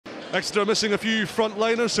Exeter missing a few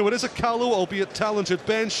frontliners, so it is a callow, albeit talented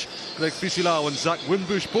bench. Greg Fisilau and Zach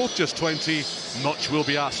Wimbush, both just 20. Much will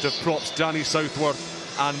be asked of props Danny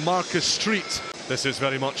Southworth and Marcus Street. This is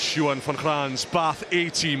very much Johan van Graan's Bath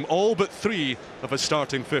A-team. All but 3 of his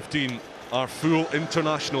starting 15 are full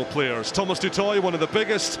international players. Thomas du Toit, one of the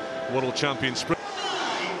biggest world champion sprint.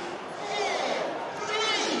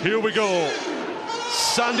 Here we go.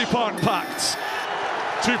 Sandy Park packed.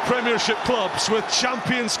 2 Premiership clubs with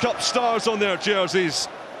Champions Cup stars on their jerseys.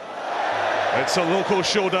 It's a local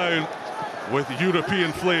showdown with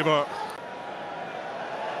European flavour.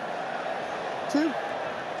 2.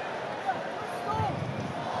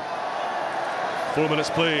 4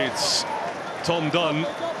 minutes played. Tom Dunn.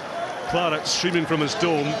 Claret streaming from his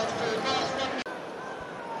dome.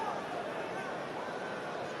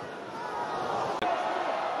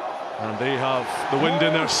 And they have the wind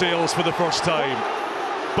in their sails for the first time.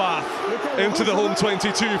 Bath into the home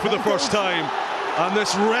 22 for the first time. And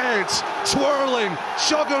this red, twirling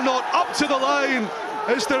juggernaut up to the line.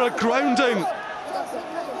 Is there a grounding?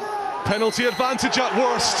 Penalty advantage at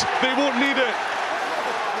worst. They won't need it.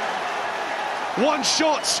 1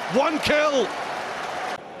 shot, 1 kill.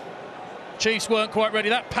 Chiefs weren't quite ready.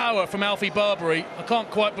 That power from Alfie Barbary, I can't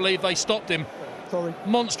quite believe they stopped him.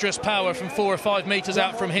 Monstrous power from 4 or 5 metres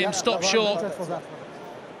out from him, stopped short.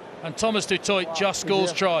 And Thomas du Toit just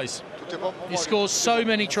scores tries. He scores so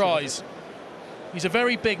many tries. He's a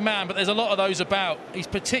very big man, but there's a lot of those about. He's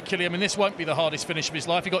particularly, I mean, this won't be the hardest finish of his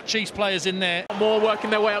life. You've got Chiefs players in there. More working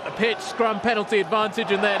their way up the pitch, scrum penalty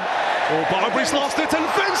advantage, and then... Oh, Barbary's lost it, and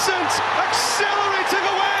Vincent accelerating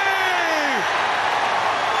away!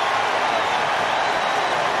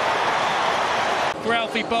 For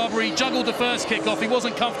Alfie Barbary, he juggled the first kick-off. He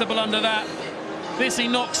wasn't comfortable under that. This he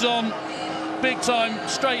knocks on big time,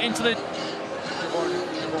 straight into the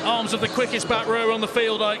arms of the quickest back rower on the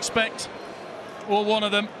field, I expect. Or one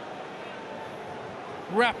of them.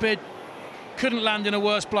 Rapid, couldn't land in a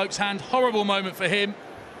worse bloke's hand. Horrible moment for him.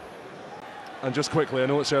 And just quickly, I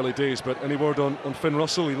know it's early days, but any word on Finn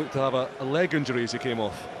Russell? He looked to have a leg injury as he came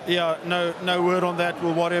off. Yeah, no word on that.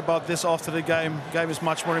 We'll worry about this after the game. Game is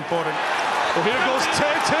much more important. Well, here goes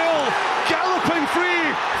Ted Hill, galloping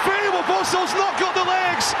free. Faye Bosso's not got the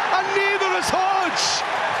legs, and neither has Hodge.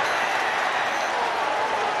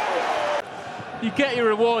 You get your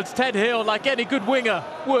rewards. Ted Hill, like any good winger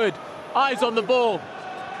would, eyes on the ball,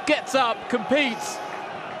 gets up, competes,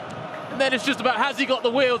 and then it's just about has he got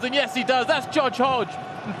the wheels, and yes he does. That's Judge Hodge.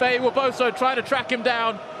 And Faye Bosso trying to track him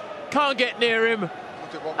down, can't get near him.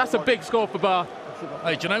 That's a big score for Bath.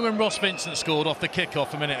 Hey, do you know when Ross Vincent scored off the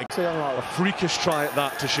kick-off a minute ago? A freakish try at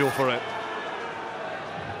that to show for it.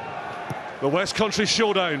 The West Country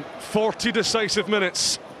showdown, 40 decisive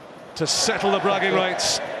minutes to settle the bragging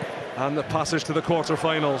rights and the passage to the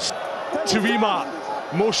quarter-finals. Tuima,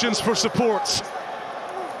 motions for support.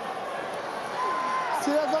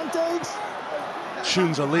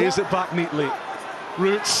 Shunza lays it back neatly.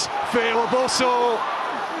 Roots, Faye Bosso,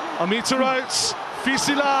 a metre out.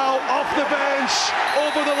 Fisilau off the bench,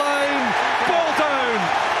 over the line, ball down.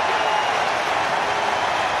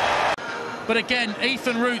 But again,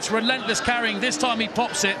 Ethan Roots, relentless carrying. This time he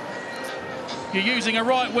pops it. You're using a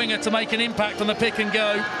right winger to make an impact on the pick and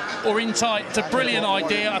go or in tight. It's a brilliant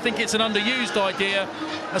idea. I think it's an underused idea,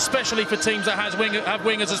 especially for teams that have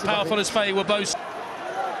wingers as powerful as Faye Bosso.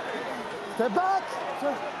 Step back.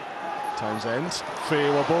 Townsend,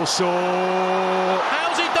 Faye Bosso.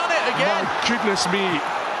 How's he done it again? My goodness me.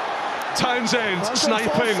 Townsend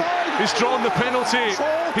sniping. He's drawn the penalty.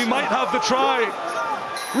 He might have the try.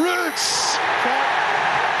 Roots!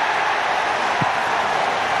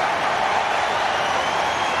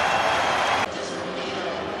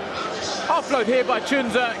 Offload here by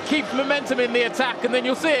Chunza, keeps momentum in the attack, and then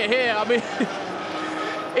you'll see it here. I mean,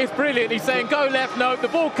 it's brilliant. He's saying go left, no, the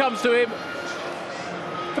ball comes to him.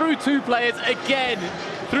 Through 2 players again,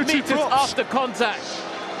 through 2 meters after contact.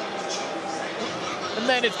 And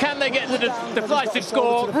then it's can they get to the decisive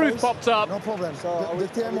score? Ruth pops up. No problem. So the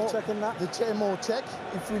TMO check.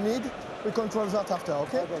 If we need, we control that after,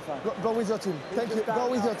 okay? Go with your team. Thank you. Go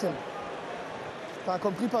with your team. T'as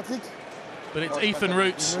compris, Patrick? But it's Ethan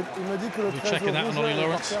Roots. We're checking that on Ollie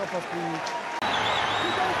Lawrence.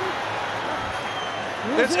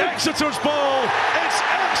 It's Exeter's ball. It's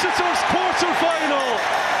Exeter's quarter-final.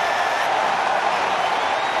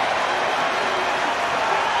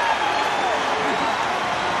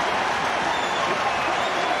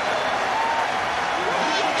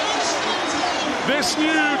 This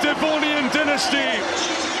new Devonian dynasty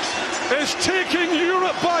is taking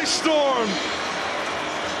Europe by storm.